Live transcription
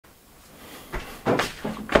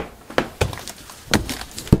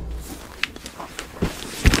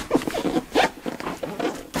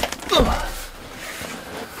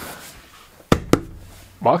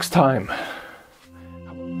Box time.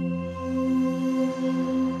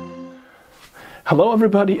 Hello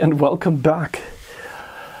everybody and welcome back.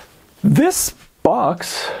 This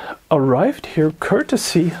box arrived here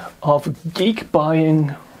courtesy of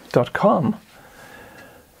geekbuying.com.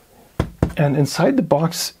 And inside the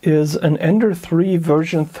box is an Ender-3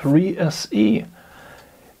 version 3 SE.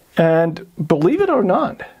 And believe it or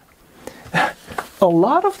not, a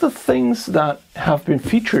lot of the things that have been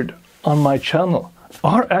featured on my channel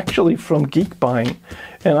are actually from Geek Buying.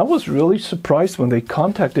 And I was really surprised when they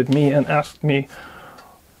contacted me and asked me,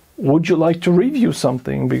 would you like to review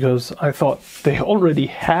something? Because I thought they already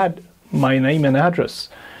had my name and address.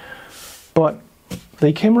 But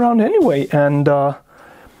they came around anyway, and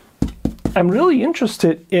I'm really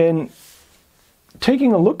interested in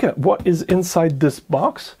taking a look at what is inside this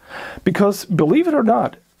box, because believe it or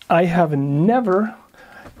not, I have never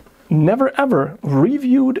ever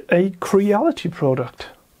reviewed a Creality product,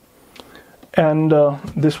 and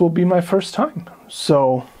this will be my first time.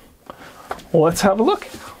 So let's have a look.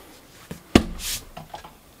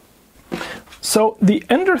 So the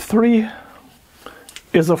Ender-3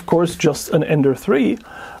 is of course just an Ender-3,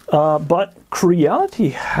 but Creality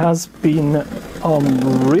has been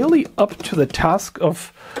really up to the task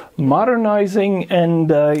of modernizing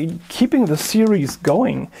and keeping the series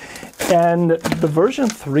going. And the version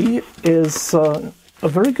 3 is a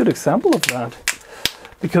very good example of that,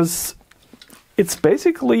 because it's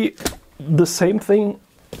basically the same thing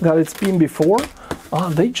that it's been before.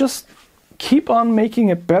 They just keep on making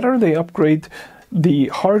it better. They upgrade the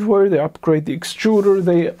hardware, they upgrade the extruder,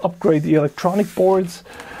 they upgrade the electronic boards.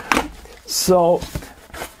 So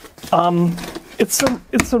it's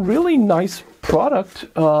a really nice product,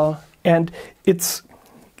 and it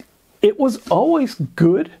was always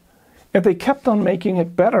good, and they kept on making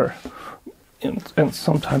it better, and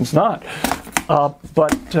sometimes not.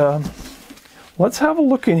 But let's have a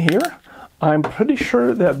look in here. I'm pretty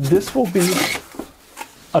sure that this will be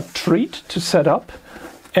a treat to set up,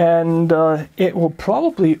 and it will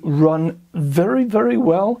probably run very, very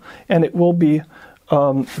well, and it will be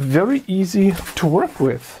very easy to work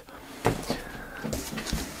with.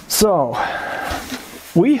 So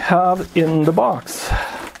we have in the box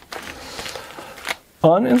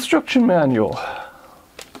an instruction manual,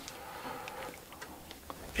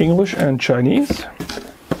 English and Chinese.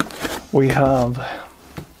 We have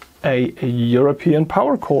a European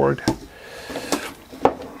power cord.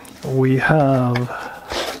 We have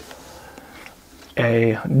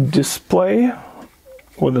a display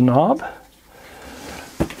with a knob.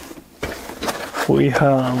 We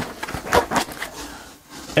have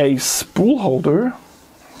a spool holder,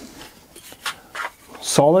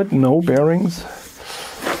 solid, no bearings.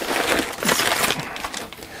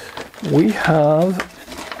 We have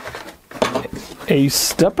a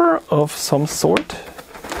stepper of some sort.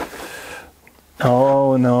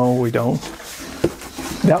 Oh no, we don't.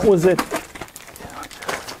 That was it.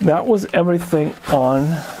 That was everything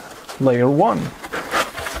on layer 1.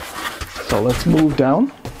 So let's move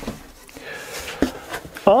down.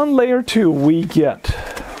 On layer 2 we get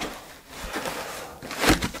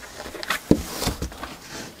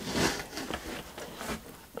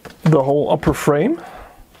the whole upper frame,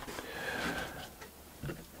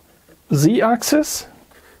 Z-axis,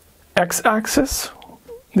 X-axis.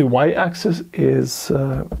 The Y-axis is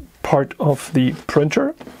part of the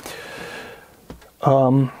printer.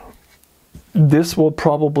 This will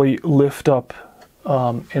probably lift up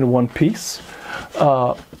in one piece.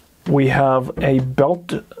 We have a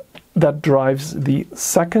belt that drives the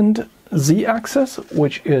second Z-axis,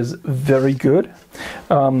 which is very good,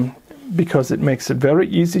 because it makes it very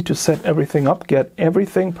easy to set everything up, get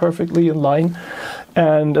everything perfectly in line,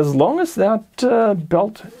 and as long as that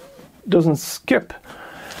belt doesn't skip,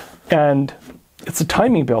 and it's a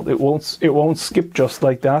timing belt, it won't skip just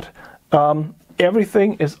like that.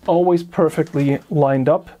 Everything is always perfectly lined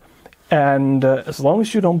up, and as long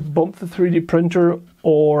as you don't bump the 3D printer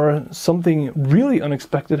or something really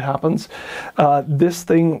unexpected happens, this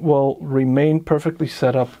thing will remain perfectly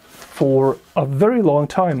set up for a very long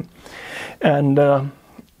time. And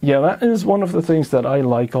yeah, that is one of the things that I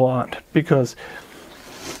like a lot, because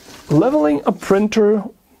leveling a printer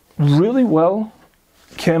really well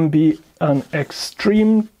can be an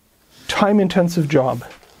extreme time-intensive job.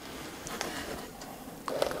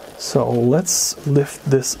 So let's lift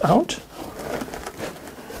this out.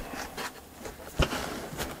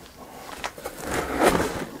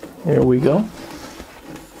 Here we go.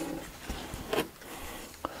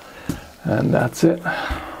 And that's it.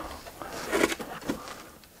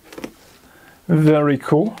 Very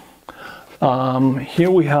cool.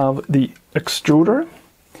 Here we have the extruder.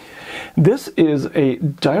 This is a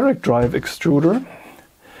direct drive extruder,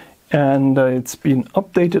 and it's been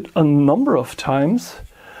updated a number of times.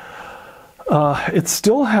 It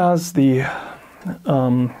still has the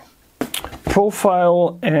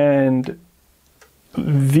profile and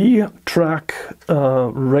V-track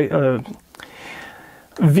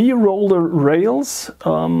V-roller rails.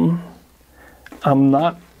 I'm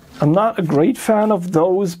not a great fan of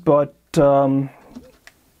those, but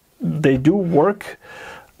they do work.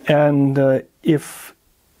 And if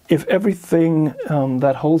everything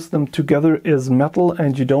that holds them together is metal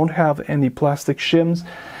and you don't have any plastic shims,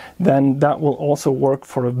 then that will also work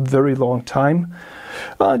for a very long time.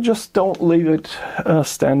 Just don't leave it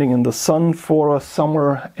standing in the sun for a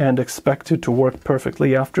summer and expect it to work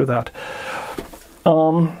perfectly after that.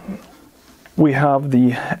 We have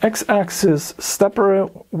the X-axis stepper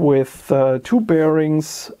with 2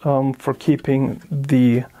 bearings for keeping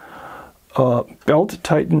the belt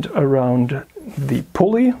tightened around the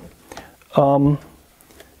pulley.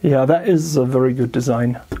 Yeah, that is a very good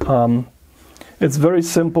design. It's very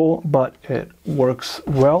simple, but it works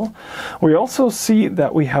well. We also see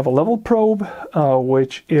that we have a level probe,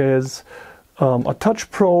 which is a touch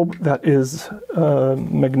probe that is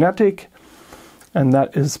magnetic, and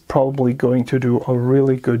that is probably going to do a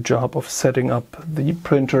really good job of setting up the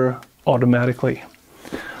printer automatically.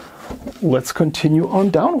 Let's continue on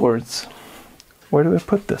downwards. Where do I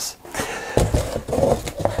put this?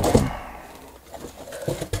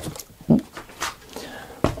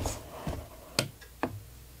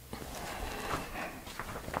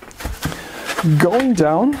 Going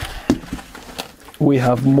down, we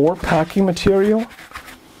have more packing material.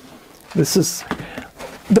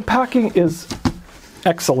 The packing is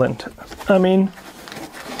excellent. I mean,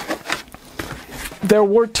 there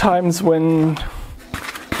were times when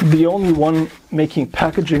the only one making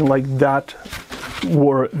packaging like that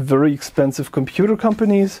were very expensive computer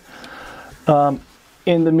companies.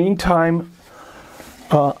 In the meantime,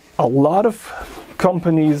 a lot of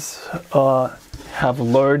companies have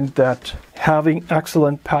learned that having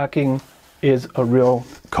excellent packing is a real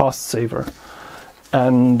cost saver.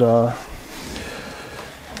 And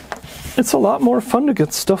it's a lot more fun to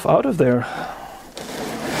get stuff out of there.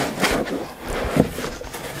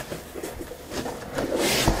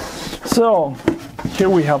 So here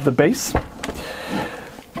we have the base.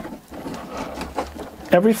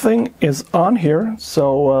 Everything is on here,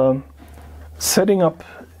 so setting up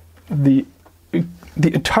the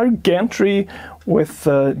entire gantry with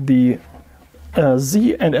the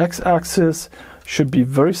Z and X axis should be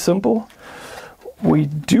very simple. We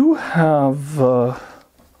do have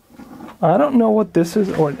I don't know what this is,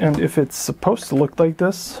 and if it's supposed to look like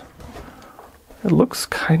this. It looks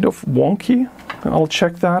kind of wonky. I'll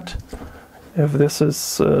check that if this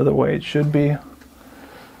is the way it should be,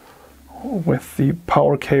 with the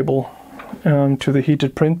power cable to the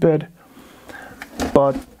heated print bed.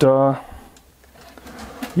 But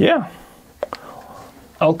yeah,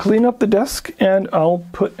 I'll clean up the desk and I'll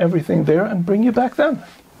put everything there and bring you back then.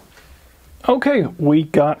 Okay, we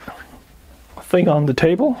got a thing on the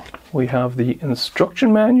table. We have the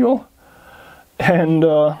instruction manual, and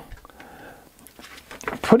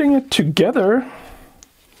putting it together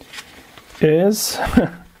is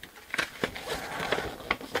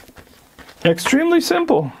extremely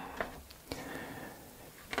simple.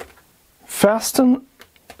 Fasten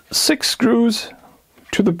 6 screws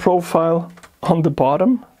to the profile on the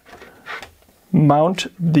bottom, mount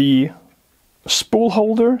the spool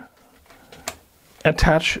holder,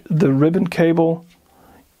 attach the ribbon cable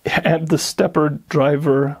and the stepper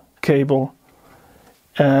driver cable,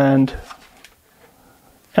 and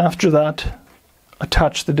after that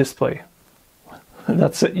attach the display.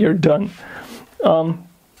 That's it, you're done.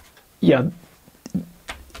 Yeah,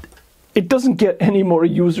 it doesn't get any more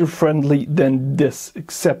user-friendly than this,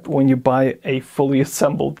 except when you buy a fully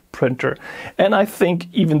assembled printer. And I think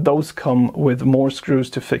even those come with more screws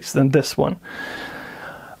to fix than this one.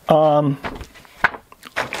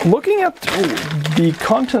 Looking at the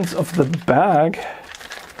contents of the bag,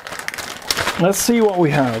 let's see what we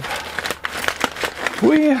have.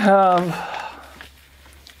 We have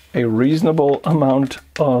a reasonable amount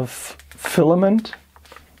of filament.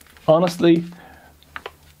 Honestly,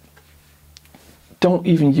 don't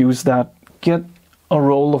even use that. Get a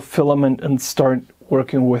roll of filament and start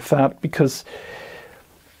working with that, because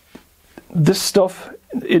this stuff,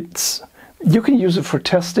 you can use it for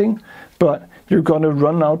testing, but you're going to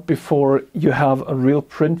run out before you have a real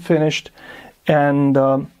print finished, and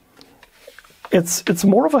it's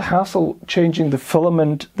more of a hassle changing the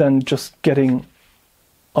filament than just getting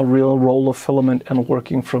a real roll of filament and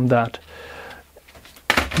working from that.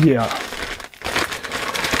 yeah.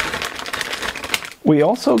 We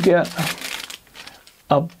also get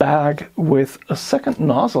a bag with a second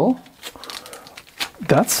nozzle.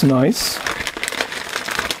 That's nice.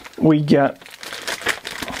 We get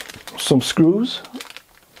some screws.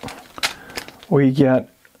 We get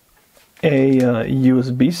a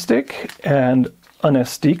USB stick and an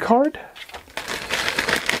SD card.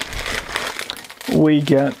 We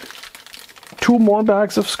get 2 more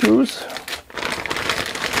bags of screws.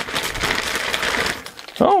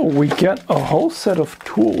 Oh, we get a whole set of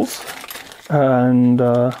tools, and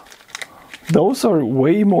those are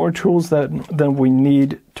way more tools than we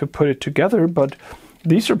need to put it together, but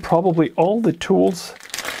these are probably all the tools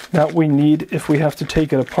that we need if we have to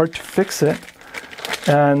take it apart to fix it.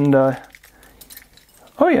 And oh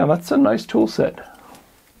yeah, that's a nice tool set.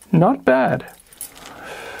 Not bad.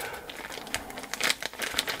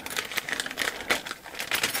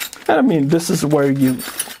 And I mean, this is where you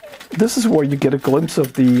get a glimpse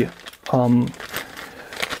of the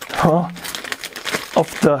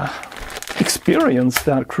experience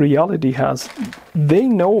that Creality has. They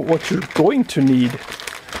know what you're going to need.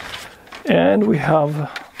 And we have,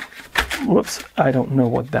 whoops, I don't know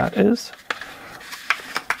what that is.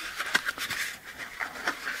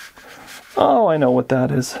 Oh, I know what that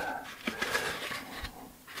is.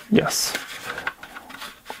 Yes.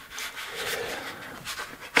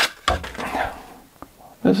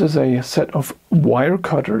 This is a set of wire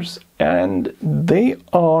cutters, and they're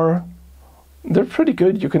pretty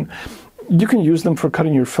good. You can use them for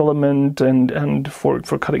cutting your filament and for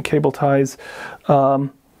cutting cable ties.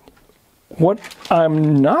 What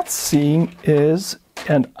I'm not seeing is,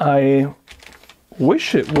 and I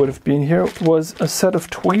wish it would have been here, was a set of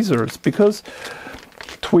tweezers, because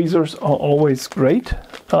tweezers are always great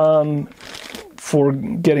for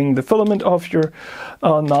getting the filament off your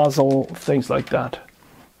nozzle, things like that.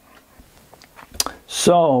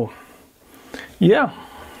 So, yeah,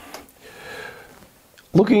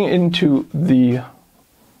 looking into the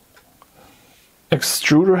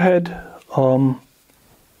extruder head,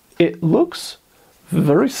 it looks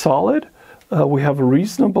very solid. We have a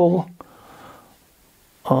reasonable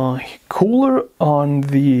cooler on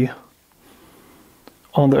the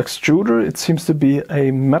extruder. It seems to be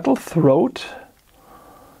a metal throat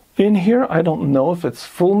in here. I don't know if it's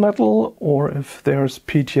full metal or if there's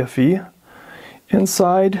PTFE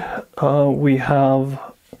inside. We have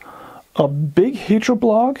a big heater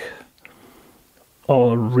block,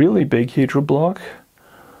 a really big heater block,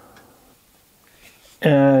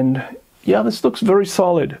 and yeah, this looks very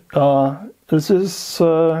solid. This is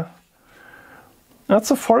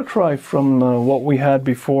that's a far cry from what we had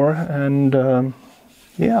before, and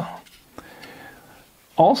yeah.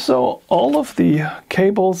 Also, all of the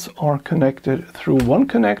cables are connected through one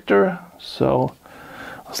connector, so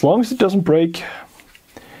as long as it doesn't break,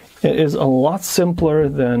 it is a lot simpler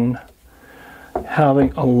than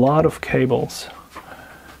having a lot of cables.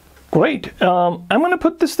 Great. I'm going to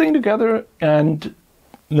put this thing together and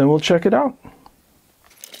then we'll check it out.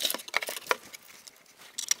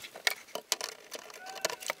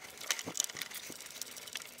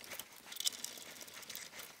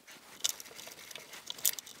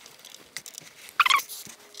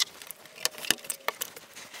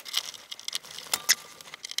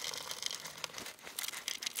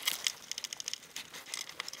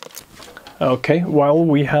 Okay, while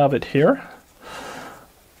we have it here,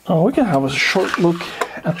 we can have a short look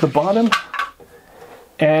at the bottom,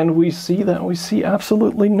 and we see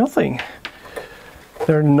absolutely nothing.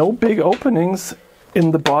 There are no big openings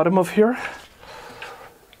in the bottom of here.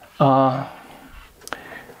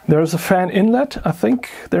 There's a fan inlet. I think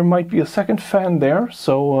there might be a second fan there.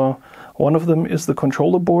 So one of them is the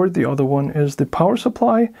controller board, the other one is the power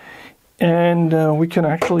supply, and we can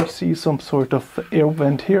actually see some sort of air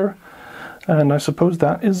vent here. And I suppose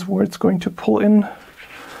that is where it's going to pull in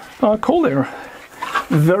cold air.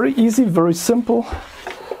 Very easy, very simple.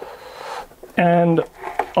 And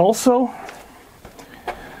also,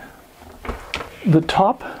 the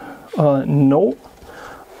top, no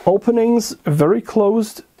openings, very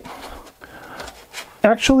closed.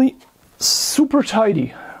 Actually, super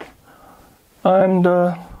tidy. And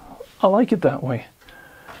I like it that way.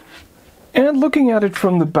 And looking at it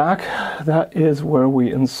from the back, that is where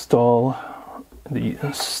we install the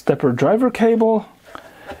stepper driver cable,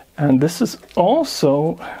 and this is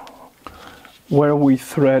also where we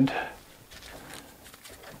thread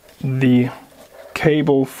the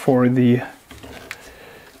cable for the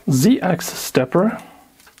Z-axis stepper,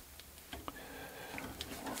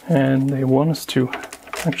 and they want us to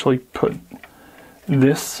actually put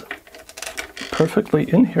this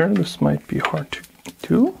perfectly in here. This might be hard to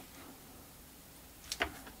 2.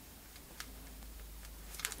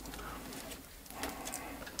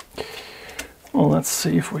 Well, let's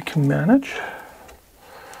see if we can manage.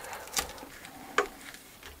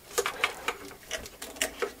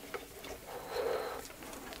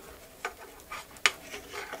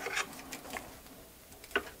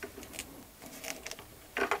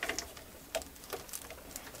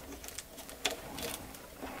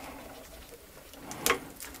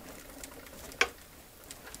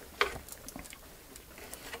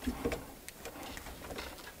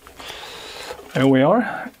 There we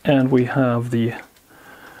are, and we have the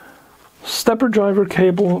stepper driver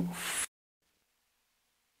cable.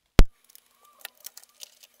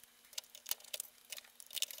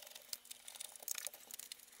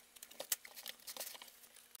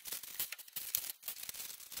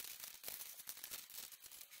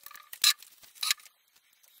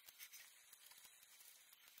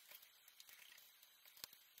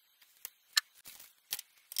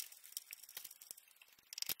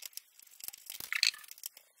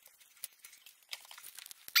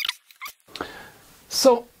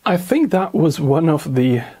 So I think that was one of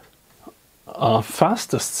the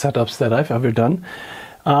fastest setups that I've ever done.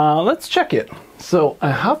 Let's check it. So I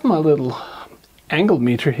have my little angle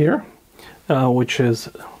meter here, which is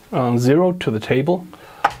 0 to the table.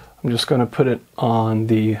 I'm just going to put it on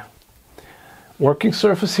the working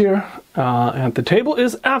surface here, and the table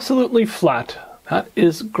is absolutely flat. That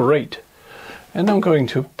is great. And I'm going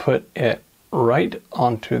to put it right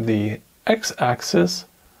onto the x-axis.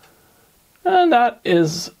 And that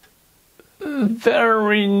is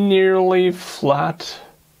very nearly flat.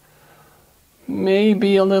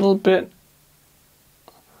 Maybe a little bit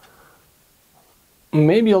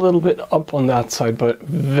up on that side, but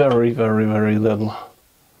very, very, very little.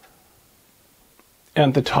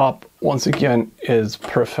 And the top, once again, is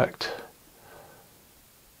perfect.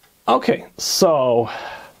 Okay, so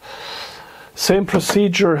same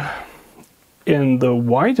procedure in the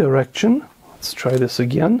Y direction. Let's try this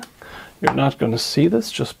again. You're not going to see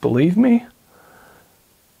this, just believe me.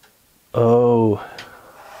 Oh.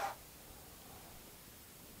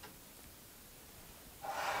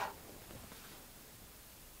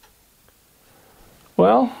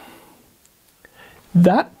 Well,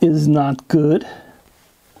 that is not good.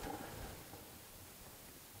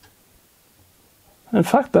 In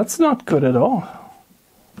fact, that's not good at all.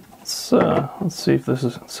 Let's see if this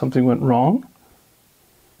is something went wrong.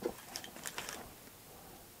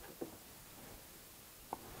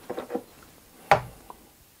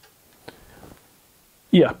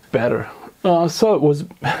 Yeah, better. So it was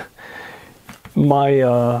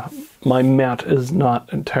my mat is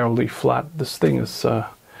not entirely flat. This thing is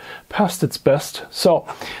past its best. So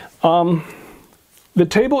the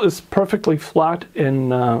table is perfectly flat in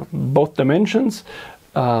both dimensions.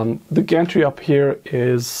 The gantry up here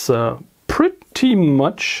is pretty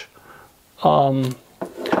much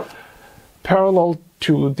parallel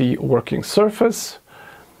to the working surface.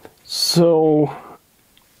 So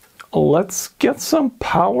let's get some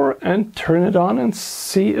power and turn it on and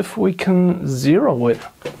see if we can zero it.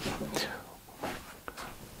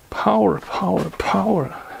 Power, power,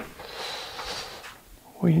 power.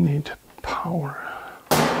 We need power.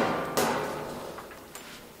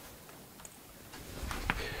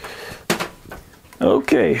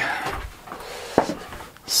 Okay.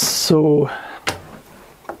 So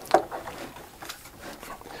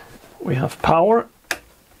we have power.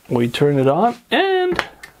 We turn it on and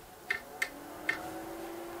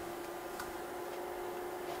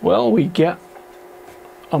well, we get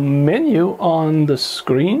a menu on the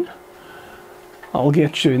screen. I'll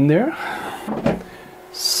get you in there.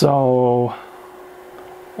 So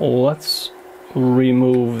let's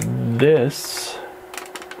remove this.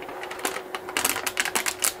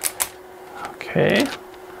 Okay.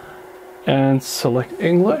 And select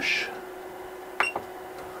English.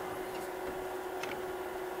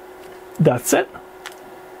 That's it.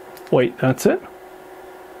 Wait, that's it?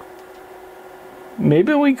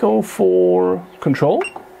 Maybe we go for control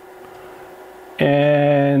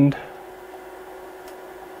and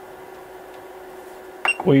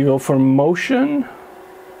we go for motion.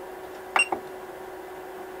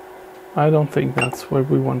 I don't think that's where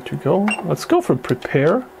we want to go. Let's go for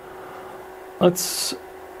prepare. Let's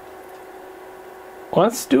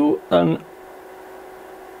do an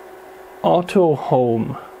auto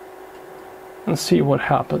home and see what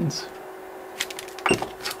happens.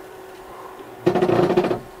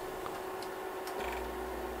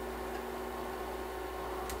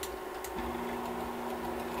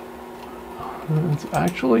 It's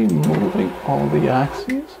actually moving all the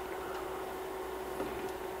axes.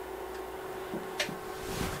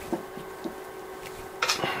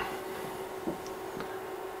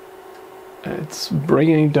 It's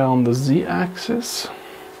bringing down the Z-axis.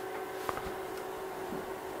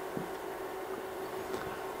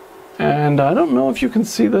 And I don't know if you can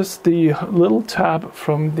see this, the little tab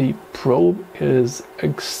from the probe is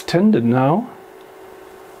extended now.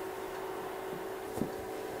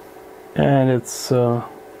 And it's now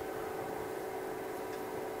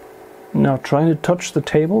trying to touch the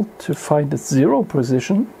table to find its 0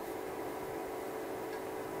 position.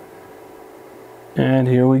 And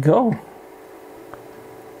here we go.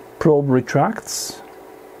 Probe retracts.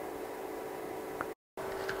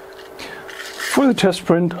 For the test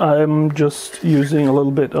print, I'm just using a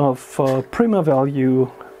little bit of Prima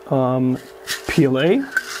Value PLA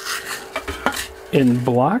in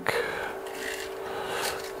black,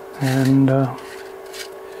 and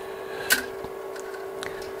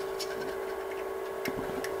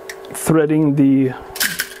threading the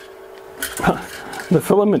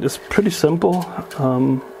filament is pretty simple.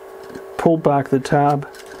 Pull back the tab,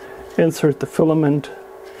 insert the filament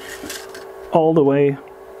all the way,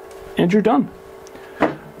 and you're done.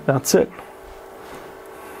 That's it.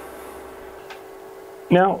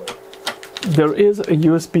 Now, there is a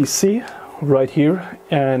USB-C right here,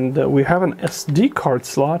 and we have an SD card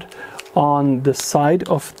slot on the side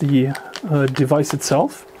of the device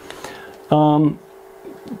itself.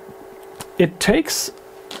 It takes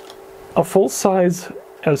a full-size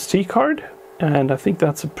SD card, and I think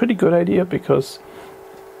that's a pretty good idea because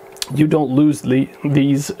you don't lose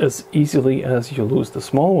these as easily as you lose the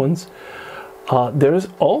small ones. There is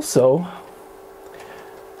also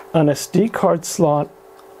an SD card slot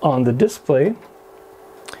on the display,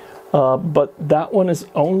 but that one is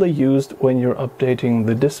only used when you're updating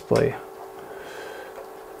the display.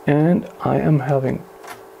 And I am having...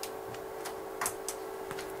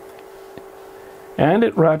 And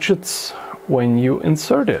it ratchets when you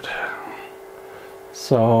insert it.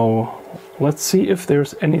 So let's see if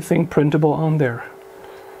there's anything printable on there.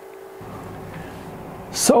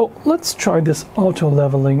 So let's try this auto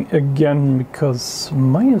leveling again because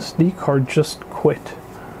my SD card just quit.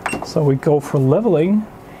 So we go for leveling,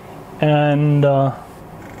 and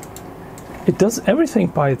it does everything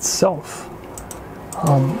by itself.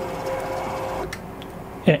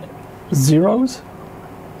 Zeros,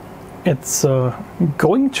 it's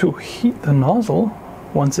going to heat the nozzle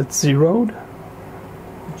once it's zeroed.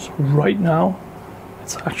 So right now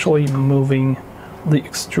it's actually moving the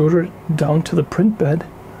extruder down to the print bed.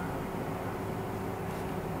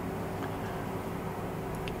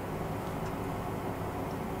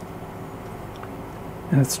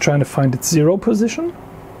 And it's trying to find its 0 position.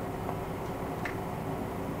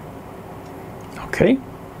 Okay,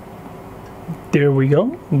 there we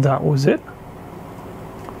go, that was it.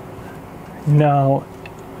 Now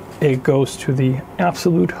it goes to the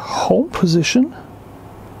absolute home position.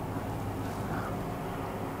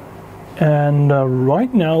 And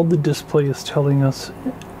right now the display is telling us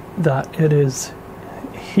that it is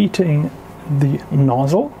heating the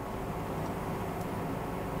nozzle,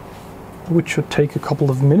 which should take a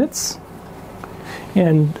couple of minutes.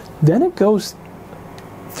 And then it goes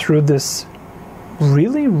through this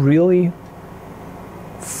really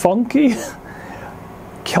funky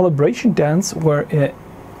calibration dance where it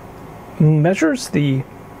measures the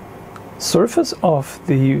surface of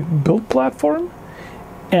the build platform,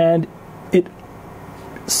 and it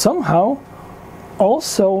somehow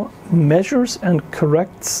also measures and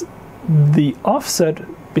corrects the offset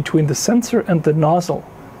between the sensor and the nozzle.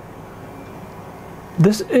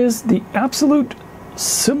 This is the absolute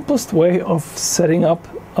simplest way of setting up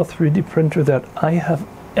a 3D printer that I have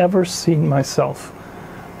ever seen myself.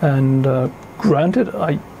 And granted,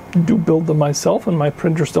 I do build them myself and my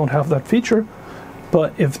printers don't have that feature,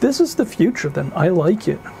 but if this is the future, then I like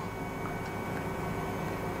it.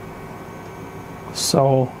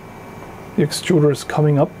 So the extruder is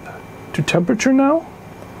coming up to temperature now,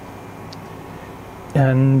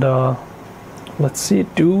 and let's see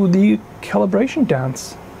it do the calibration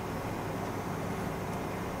dance.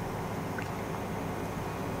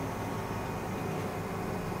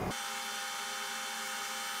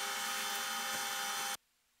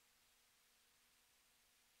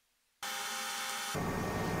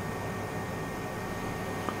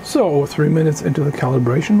 So 3 minutes into the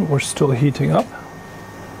calibration, we're still heating up.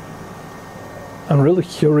 I'm really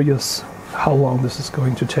curious how long this is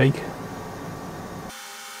going to take.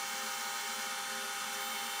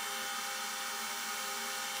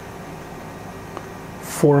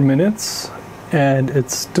 Four minutes, and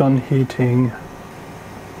it's done heating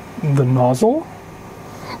the nozzle.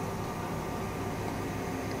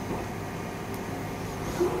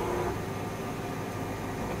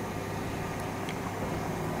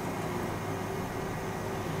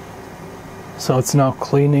 So it's now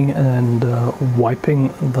cleaning and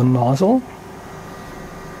wiping the nozzle.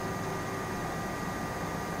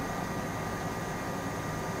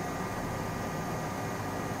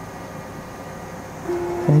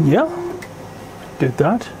 And yeah, did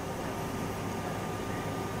that.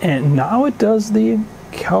 And now it does the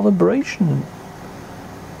calibration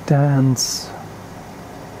dance.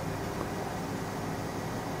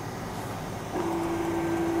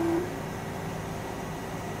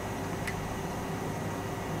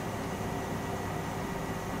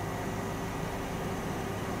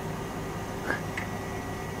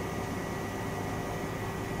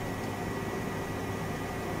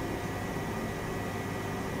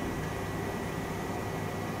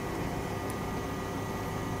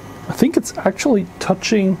 I think it's actually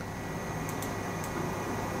touching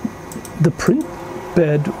the print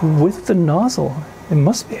bed with the nozzle. It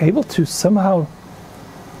must be able to somehow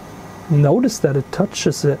notice that it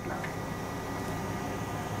touches it.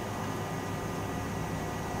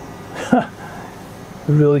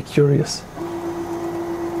 Really curious.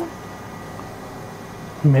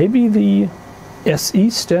 Maybe the SE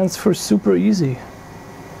stands for super easy.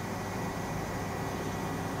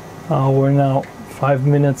 We're now 5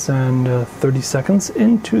 minutes and 30 seconds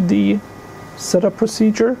into the setup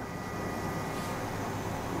procedure.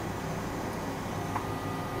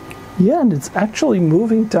 Yeah, and it's actually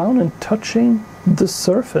moving down and touching the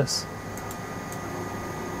surface.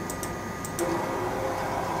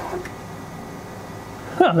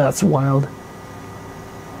 That's wild.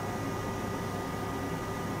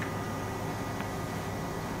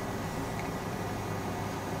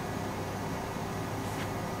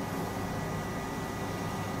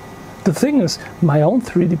 The thing is, my own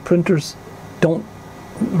 3D printers don't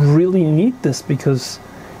really need this because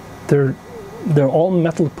they're all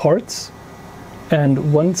metal parts,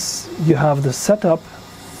 and once you have the setup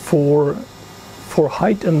for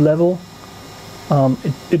height and level,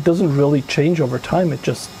 it doesn't really change over time. It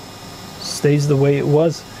just stays the way it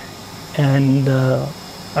was, and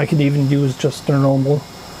I can even use just a normal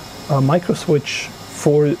micro switch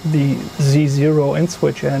for the Z0 end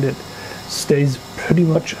switch, and it stays pretty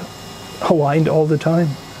much aligned all the time.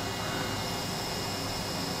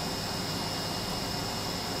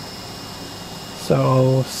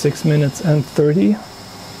 So 6 minutes and 30.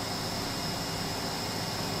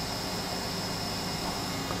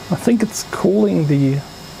 I think it's cooling the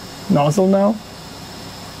nozzle now.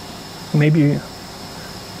 Maybe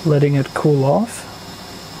letting it cool off.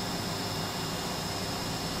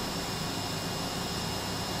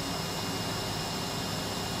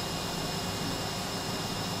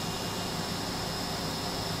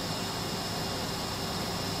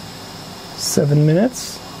 Seven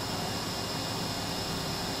minutes.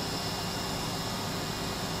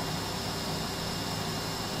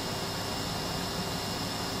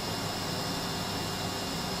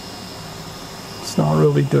 It's not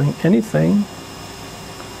really doing anything.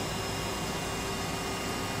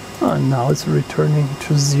 And now it's returning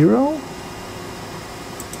to 0.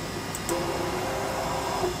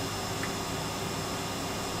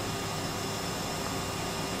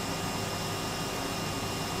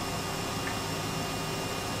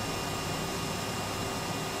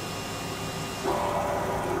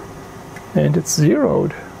 And it's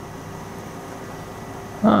zeroed.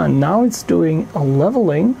 Now it's doing a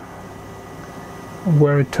leveling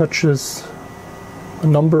where it touches a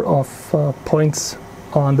number of points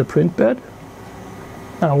on the print bed.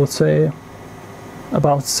 I would say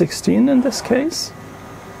about 16 in this case.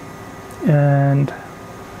 And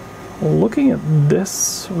looking at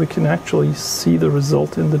this, we can actually see the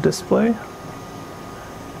result in the display.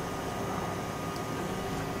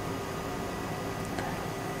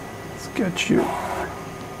 Let's get you.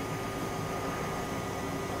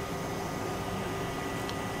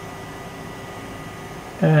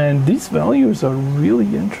 And these values are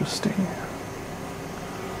really interesting.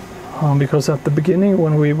 Because at the beginning,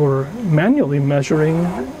 when we were manually measuring,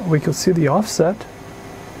 we could see the offset.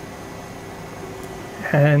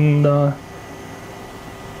 And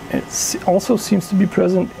it also seems to be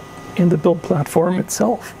present in the build platform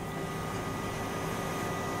itself.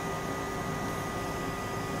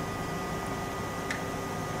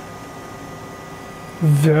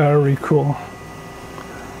 Very cool.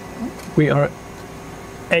 We are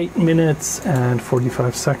 8 minutes and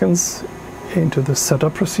 45 seconds into the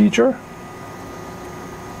setup procedure.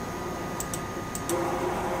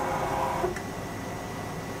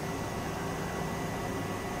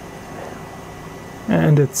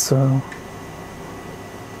 And it's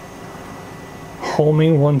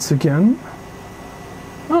homing once again.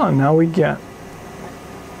 Now we get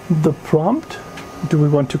the prompt. Do we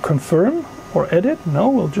want to confirm or edit. No,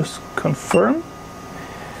 we'll just confirm.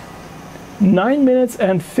 9 minutes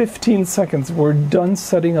and 15 seconds. We're done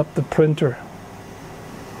setting up the printer.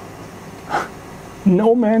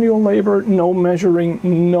 No manual labor, no measuring,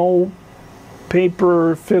 no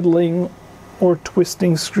paper fiddling or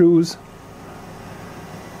twisting screws.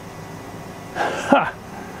 Ha!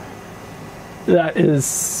 That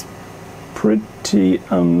is pretty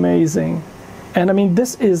amazing. And I mean,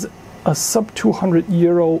 this is a sub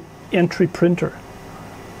 €200 entry printer.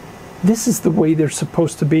 This is the way they're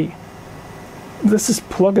supposed to be. This is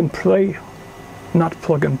plug and play, not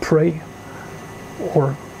plug and pray,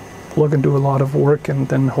 or plug and do a lot of work and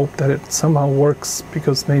then hope that it somehow works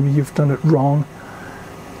because maybe you've done it wrong.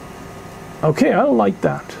 Okay, I like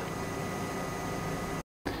that.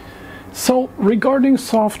 So regarding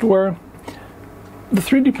software, the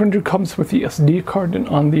 3D printer comes with the SD card, and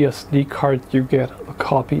on the SD card you get a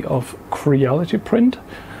copy of Creality Print.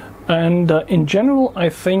 And in general, I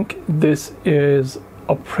think this is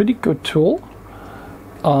a pretty good tool.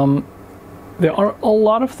 There are a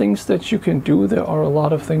lot of things that you can do. There are a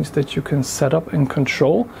lot of things that you can set up and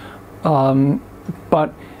control.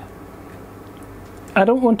 But I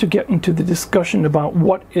don't want to get into the discussion about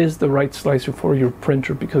what is the right slicer for your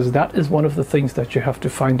printer, because that is one of the things that you have to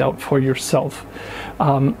find out for yourself.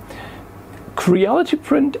 Creality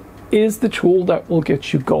Print is the tool that will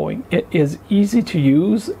get you going. It is easy to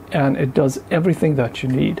use and it does everything that you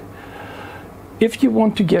need. If you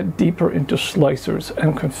want to get deeper into slicers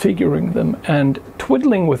and configuring them and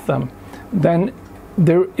twiddling with them, then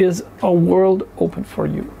there is a world open for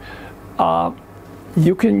you.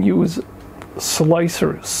 You can use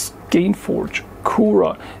Slicer, Gainforge,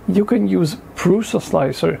 Cura. You can use Prusa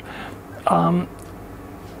Slicer.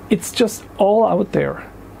 It's just all out there.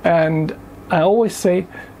 And I always say,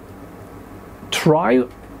 try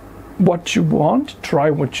what you want, try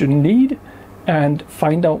what you need, and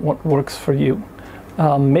find out what works for you.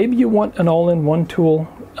 Maybe you want an all-in-one tool.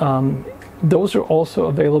 Those are also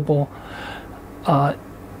available.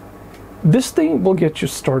 This thing will get you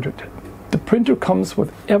started. The printer comes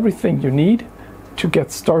with everything you need to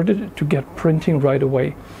get started, to get printing right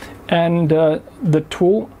away. And the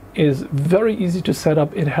tool is very easy to set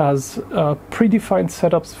up. It has predefined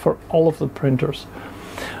setups for all of the printers.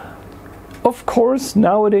 Of course,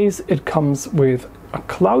 nowadays it comes with a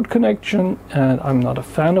cloud connection, and I'm not a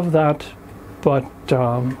fan of that, but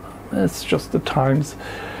it's just the times.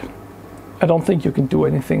 I don't think you can do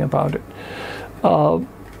anything about it.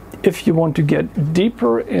 If you want to get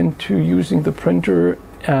deeper into using the printer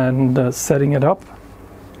and setting it up,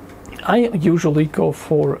 I usually go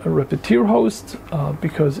for a Repetier host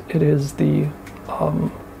because it is the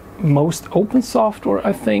most open software,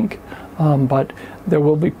 I think, but there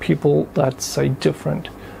will be people that say different,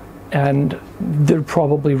 and they're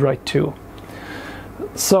probably right too.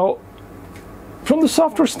 So from the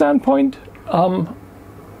software standpoint, I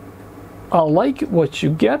like what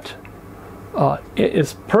you get. It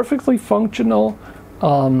is perfectly functional.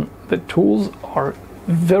 The tools are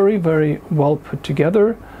very, very well put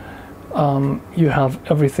together. You have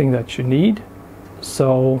everything that you need.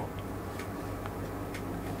 So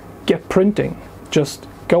get printing. Just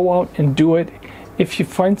go out and do it. If you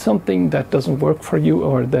find something that doesn't work for you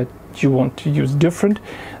or that you want to use different,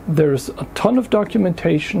 there's a ton of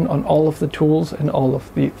documentation on all of the tools and all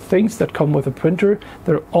of the things that come with a printer.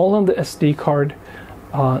 They're all on the SD card.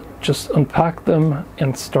 Just unpack them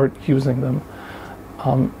and start using them.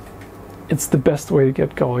 It's the best way to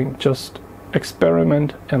get going. Just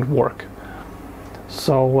experiment and work.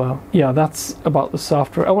 So yeah, that's about the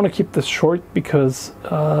software. I want to keep this short because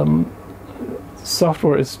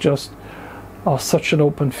software is just such an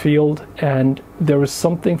open field, and there is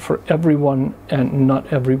something for everyone, and not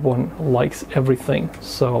everyone likes everything.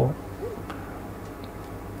 So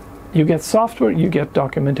you get software, you get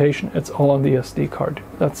documentation. It's all on the SD card.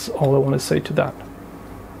 That's all I want to say to that.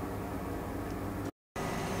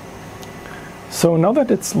 So now that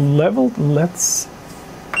it's leveled, let's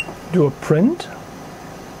do a print.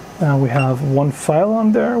 Now we have one file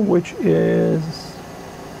on there, which is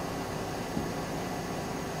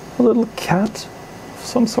a little cat of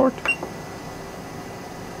some sort.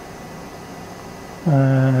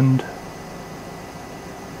 And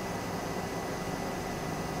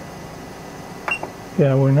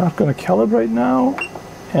yeah, we're not going to calibrate now,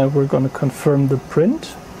 and we're going to confirm the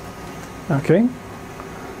print. Okay.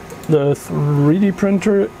 The 3D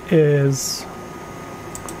printer is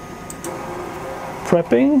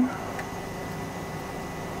prepping.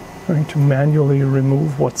 I'm going to manually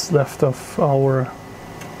remove what's left of our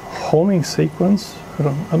homing sequence.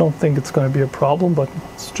 I don't think it's going to be a problem, but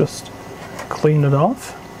let's just clean it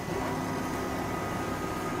off.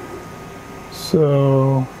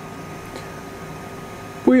 So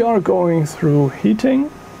we are going through heating.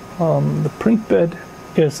 The print bed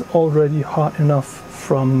is already hot enough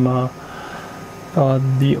from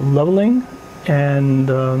the leveling, and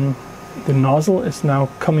the nozzle is now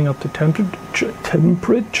coming up to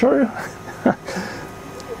temperature.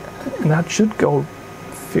 And that should go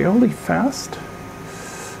fairly fast.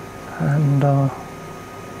 And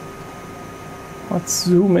let's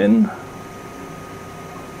zoom in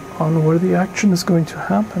on where the action is going to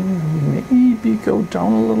happen. Maybe go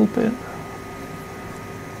down a little bit.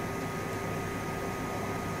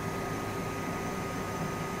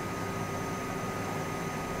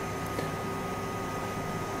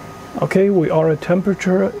 Okay, we are at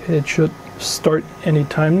temperature. It should start any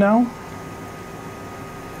time now.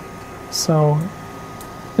 So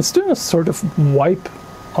it's doing a sort of wipe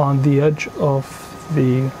on the edge of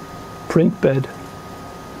the print bed.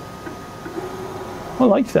 I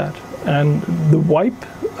like that. And the wipe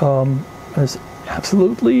is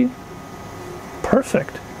absolutely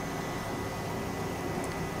perfect.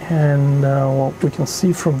 And what we can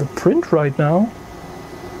see from the print right now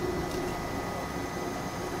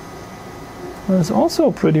is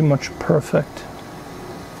also pretty much perfect.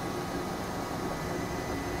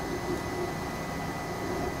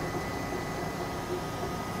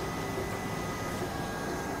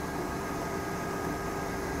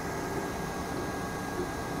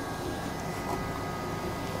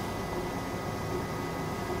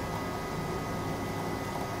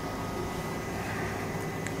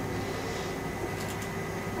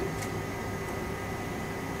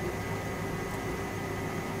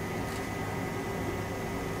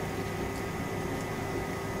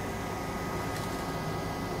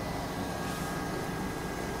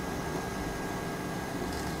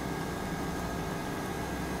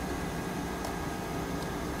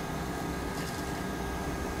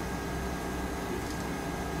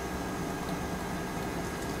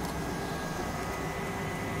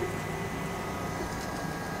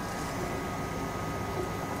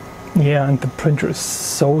 Yeah, and the printer is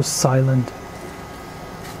so silent.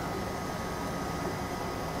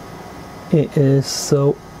 It is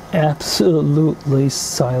so absolutely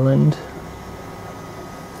silent.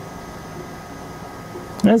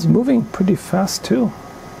 And it's moving pretty fast too.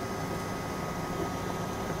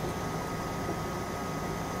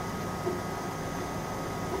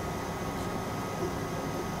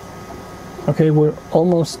 Okay, we're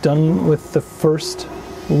almost done with the first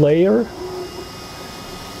layer.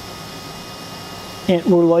 And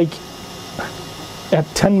we're like at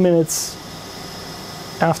 10 minutes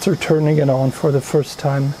after turning it on for the first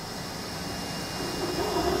time.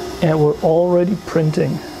 And we're already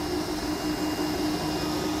printing.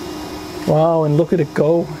 Wow, and look at it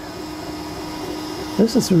go.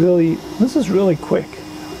 This is really quick.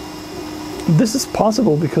 This is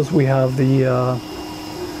possible because we have the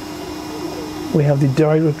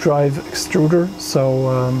direct drive extruder,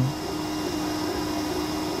 so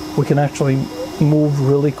we can actually move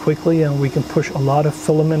really quickly, and we can push a lot of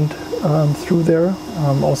filament through there.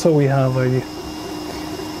 Also, we have a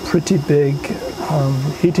pretty big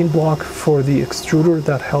heating block for the extruder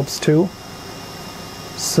that helps too.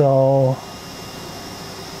 So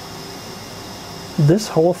this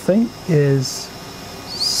whole thing is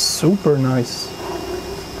super nice.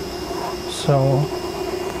 So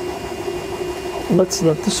let's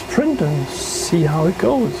let this print and see how it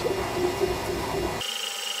goes.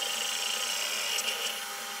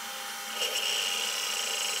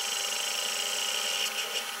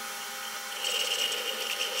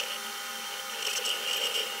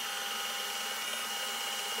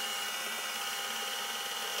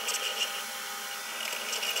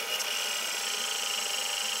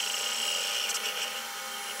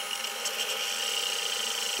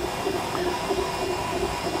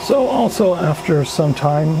 So also after some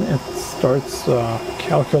time it starts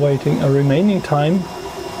calculating a remaining time,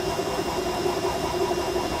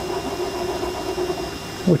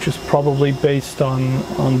 which is probably based on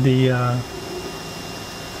the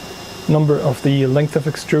number of the length of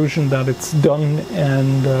extrusion that it's done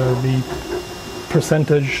and the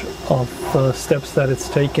percentage of steps that it's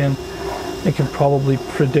taken. It can probably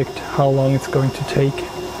predict how long it's going to take.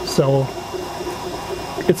 So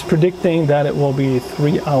it's predicting that it will be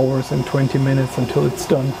 3 hours and 20 minutes until it's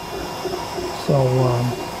done. So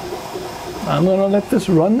I'm gonna let this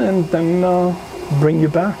run and then bring you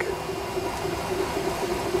back.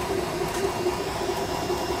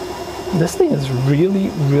 This thing is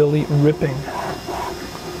really ripping.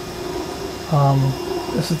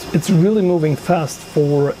 It's really moving fast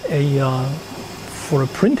for a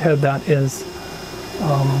printhead that is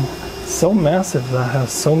so massive, that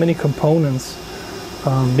has so many components,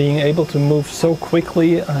 being able to move so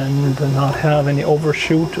quickly and not have any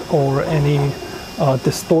overshoot or any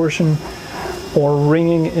distortion or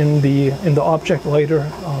ringing in the object later,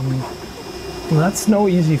 that's no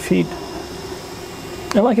easy feat.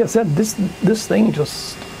 And like I said, this thing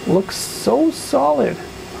just looks so solid.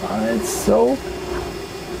 It's so,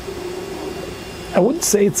 I wouldn't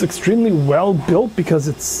say it's extremely well built because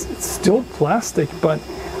it's still plastic, but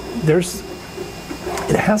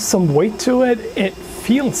it has some weight to it. It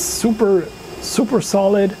feels super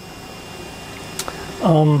solid.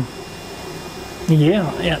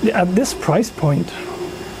 Yeah, at this price point,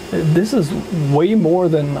 this is way more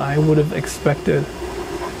than I would have expected,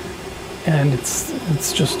 and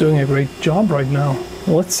it's just doing a great job right now.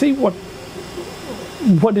 Let's see what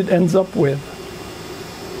it ends up with.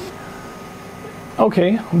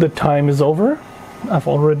 Okay, the time is over. I've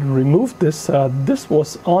already removed this. This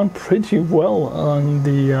was on pretty well on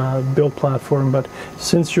the build platform, but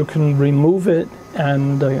since you can remove it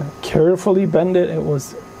and carefully bend it, it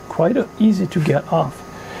was quite easy to get off.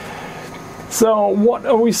 So what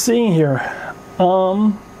are we seeing here?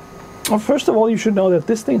 Well, first of all, you should know that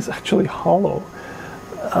this thing is actually hollow.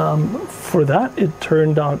 For that, it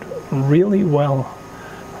turned out really well.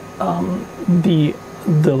 The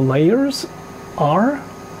layers are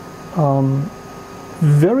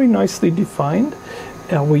very nicely defined.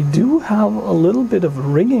 We do have a little bit of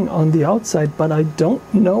ringing on the outside, but I don't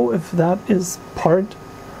know if that is part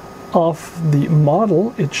of the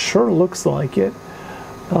model. It sure looks like it.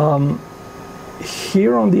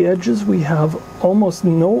 Here on the edges we have almost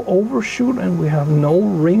no overshoot and we have no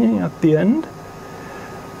ringing at the end.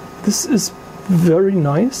 This is very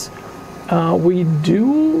nice. We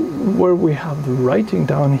do, where we have the writing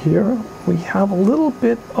down here, we have a little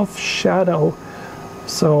bit of shadow.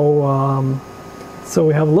 So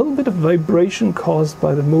we have a little bit of vibration caused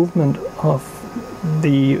by the movement of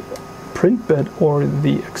the print bed or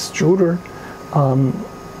the extruder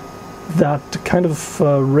that kind of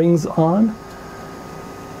rings on,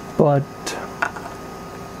 but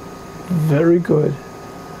very good.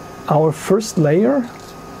 Our first layer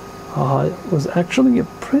was actually a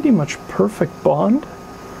pretty much perfect bond.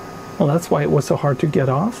 Well, that's why it was so hard to get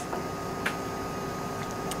off.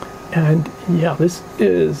 And yeah, this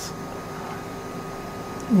is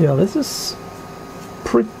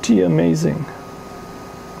pretty amazing.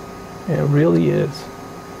 It really is.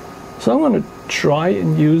 So I'm going to try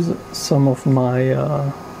and use some of my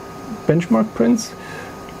benchmark prints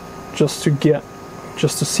just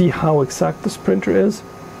to see how exact this printer is.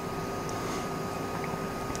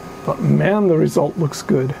 But man, the result looks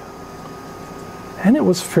good. And it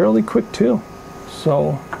was fairly quick too.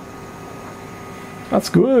 So that's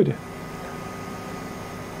good.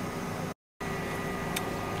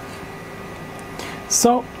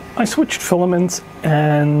 So I switched filaments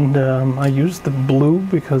and I used the blue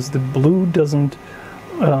because the blue doesn't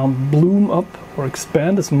bloom up or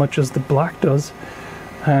expand as much as the black does.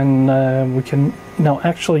 And we can now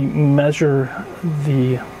actually measure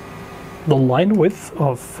the line width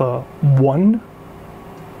of one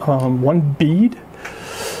bead.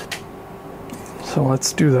 So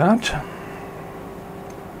let's do that.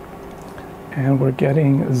 And we're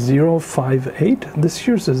getting 0.58. This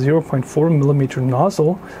here's a 0.4 millimeter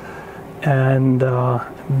nozzle, and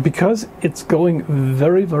because it's going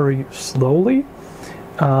very, very slowly,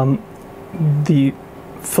 the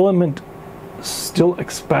filament still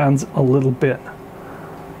expands a little bit,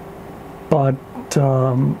 but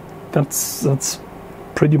that's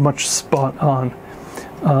pretty much spot on.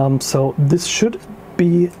 So this should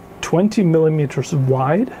be 20 millimeters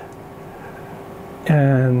wide,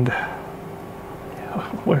 and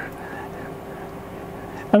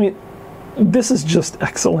I mean, this is just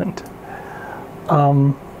excellent.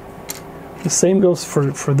 The same goes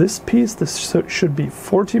for this piece. This should be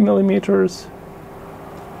 40 millimeters,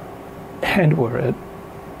 and we're at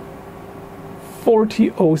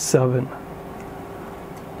 40.07.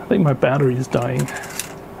 I think my battery is dying.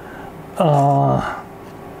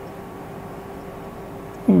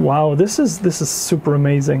 Wow, this is super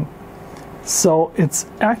amazing. So it's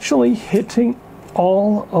actually hitting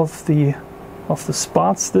all of the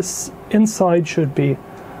spots. This inside should be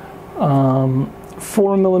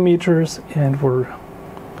 4 millimeters, and we're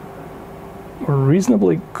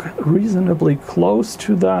reasonably close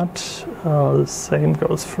to that. The same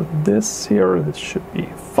goes for this here. This should be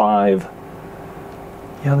 5.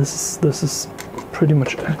 Yeah, this is pretty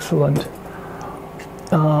much excellent.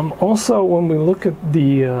 Also, when we look at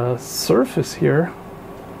the surface here,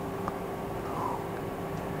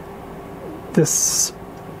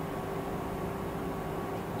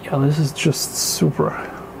 Yeah, this is just super.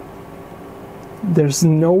 There's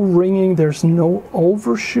no ringing, there's no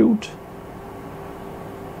overshoot.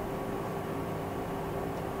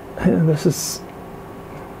 And this is,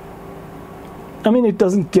 I mean, it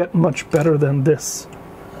doesn't get much better than this.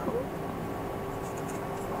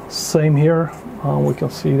 Same here. We can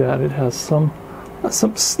see that it has some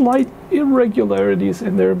slight irregularities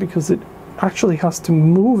in there because it actually has to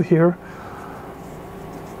move here.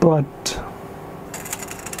 But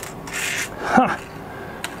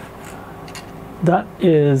that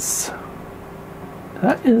is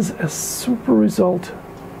a super result.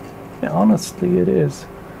 Yeah, honestly, it is.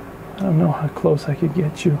 I don't know how close I could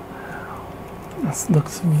get you. This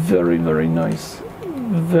looks very, very nice.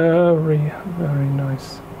 Very, very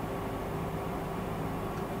nice.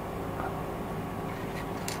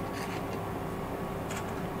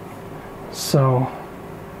 So,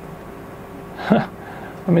 I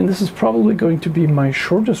mean, this is probably going to be my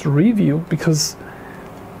shortest review because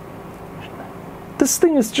this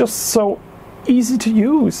thing is just so easy to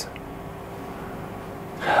use.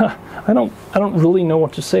 I don't really know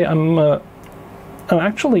what to say. I'm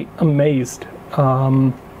actually amazed.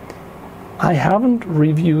 I haven't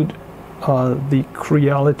reviewed the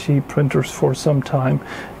Creality printers for some time,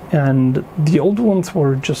 and the old ones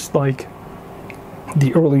were just like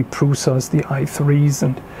the early Prusas, the i3s,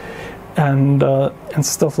 and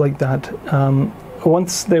stuff like that.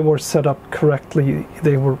 Once they were set up correctly,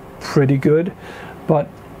 they were pretty good, but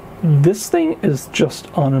this thing is just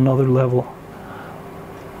on another level.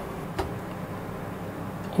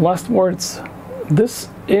 Last words. This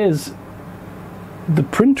is the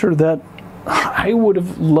printer that I would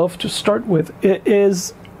have loved to start with. It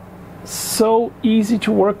is so easy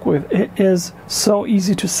to work with. It is so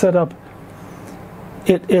easy to set up.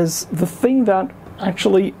 It is the thing that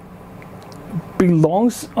actually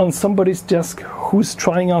belongs on somebody's desk who's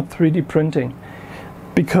trying out 3D printing,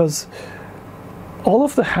 because all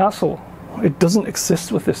of the hassle, it doesn't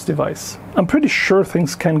exist with this device. I'm pretty sure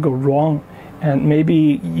things can go wrong, and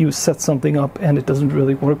maybe you set something up and it doesn't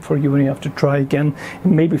really work for you and you have to try again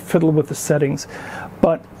and maybe fiddle with the settings.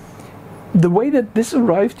 But the way that this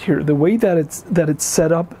arrived here, the way that it's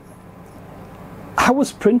set up, I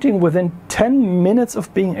was printing within 10 minutes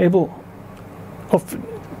of being able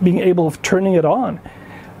of turning it on.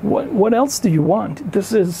 What else do you want?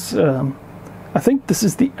 This is, I think this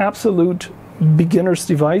is the absolute beginner's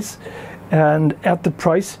device, and at the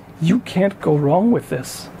price, you can't go wrong with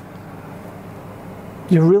this.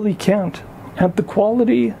 You really can't. And the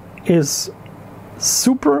quality is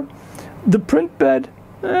super. The print bed,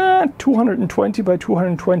 220 by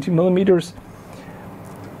 220 millimeters,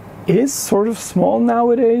 is sort of small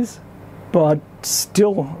nowadays, but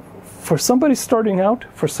still, for somebody starting out,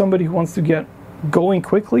 for somebody who wants to get going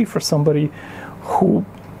quickly, for somebody who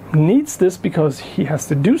needs this because he has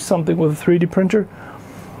to do something with a 3D printer,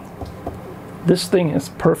 this thing is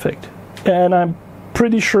perfect. And I'm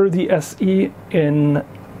pretty sure the SE in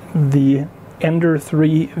the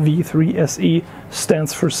Ender-3 V3 SE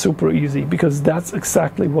stands for super easy, because that's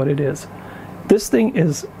exactly what it is. This thing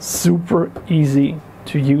is super easy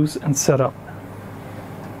to use and set up.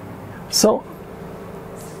 So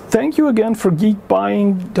thank you again for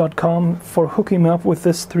geekbuying.com for hooking me up with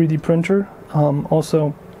this 3D printer.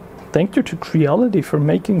 Also, thank you to Creality for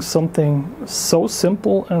making something so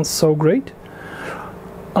simple and so great.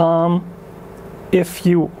 If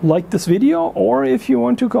you like this video, or if you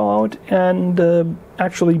want to go out and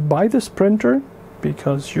actually buy this printer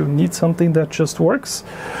because you need something that just works,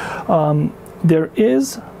 there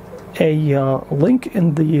is a link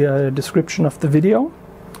in the description of the video.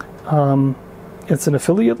 It's an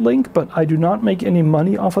affiliate link, but I do not make any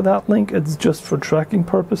money off of that link. It's just for tracking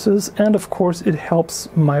purposes, and of course it helps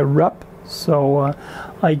my rep, so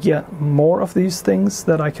I get more of these things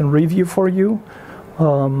that I can review for you,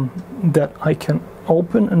 that I can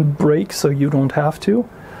open and break so you don't have to.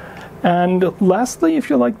 And lastly, if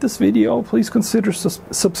you like this video, please consider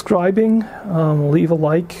subscribing, leave a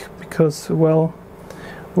like, because, well,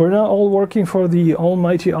 we're not all working for the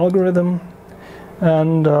almighty algorithm,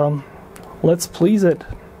 and let's please it.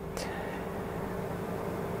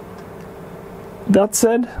 That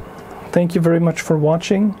said, thank you very much for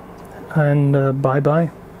watching, and bye-bye.